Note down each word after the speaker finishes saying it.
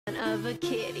of a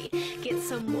kitty. Get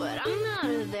some wood, I'm out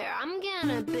of there, I'm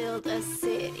gonna build a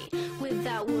city. With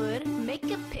that wood, make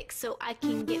a pick so I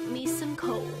can get me some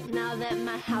coal. Now that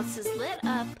my house is lit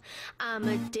up,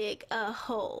 I'ma dig a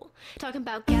hole. Talking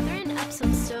about gathering up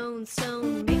some stone,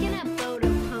 making a boat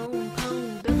of home,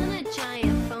 building a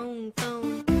giant phone.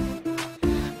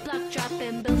 Block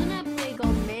dropping, building a big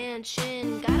old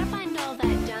mansion. Gotta find all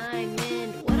that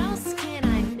diamond, what else can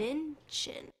I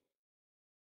mention?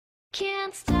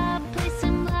 Can't stop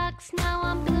placing blocks, now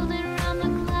I'm building around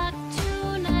the clock.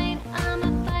 Tonight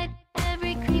I'ma fight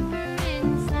every creeper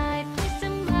inside.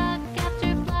 Placing block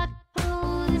after block,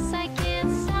 oh this I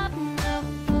can't stop, no.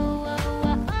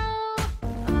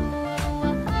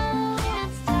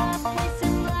 Can't stop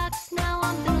placing blocks, now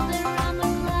I'm building around the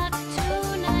clock.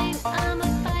 Tonight I'ma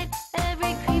fight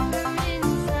every creeper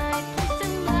inside.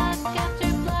 Placing block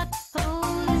after block,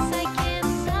 oh this I can't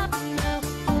stop, no.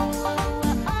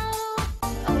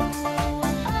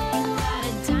 Got a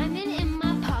diamond in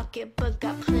my pocket, but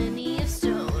got plenty of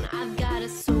stone. I've got a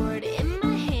sword in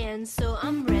my hand, so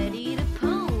I'm ready to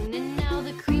pwn. And now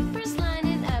the creepers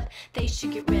lining up, they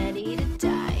should get ready to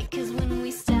die. Cause when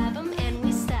we stab them and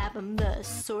we stab them, the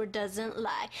sword doesn't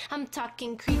lie. I'm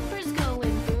talking creepers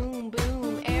going boom,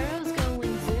 boom, arrows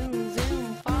going zoom,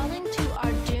 zoom, falling to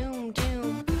our doom,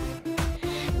 doom.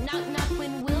 Knock, knock,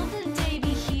 when will the day be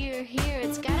here, here?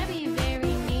 It's gotta be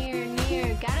very near,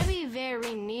 near, gotta be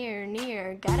very near,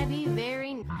 near, gotta be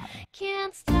very near.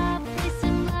 Can't stop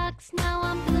placing blocks, now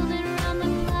I'm building around the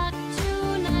clock.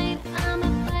 Tonight I'ma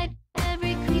fight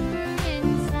every creeper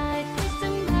inside.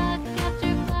 Placing block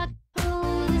after block,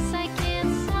 oh this I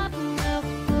can't stop, no.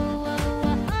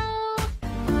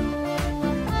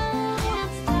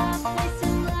 Can't stop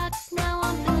placing blocks, now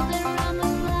I'm building around the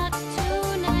clock.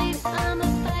 Tonight I'ma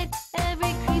fight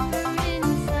every creeper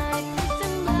inside.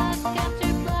 Placing block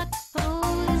after block, oh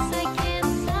this I can't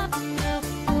stop, no.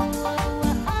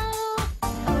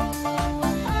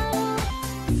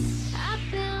 I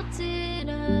built it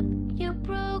up, you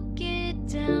broke it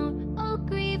down. Oh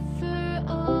griefer,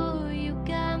 oh you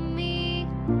got me.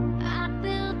 I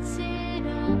built it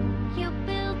up, you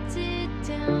built it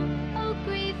down. Oh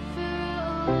griefer,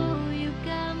 oh you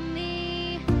got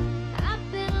me. I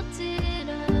built it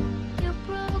up, you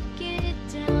broke it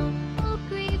down. Oh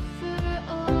griefer,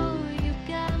 oh you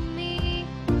got me.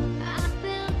 I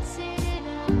built it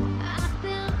up, I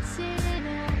built it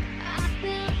up, I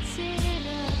built it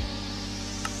up.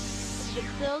 The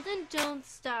building don't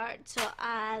start till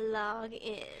I log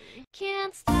in.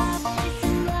 Can't stop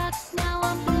placing blocks, now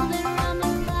I'm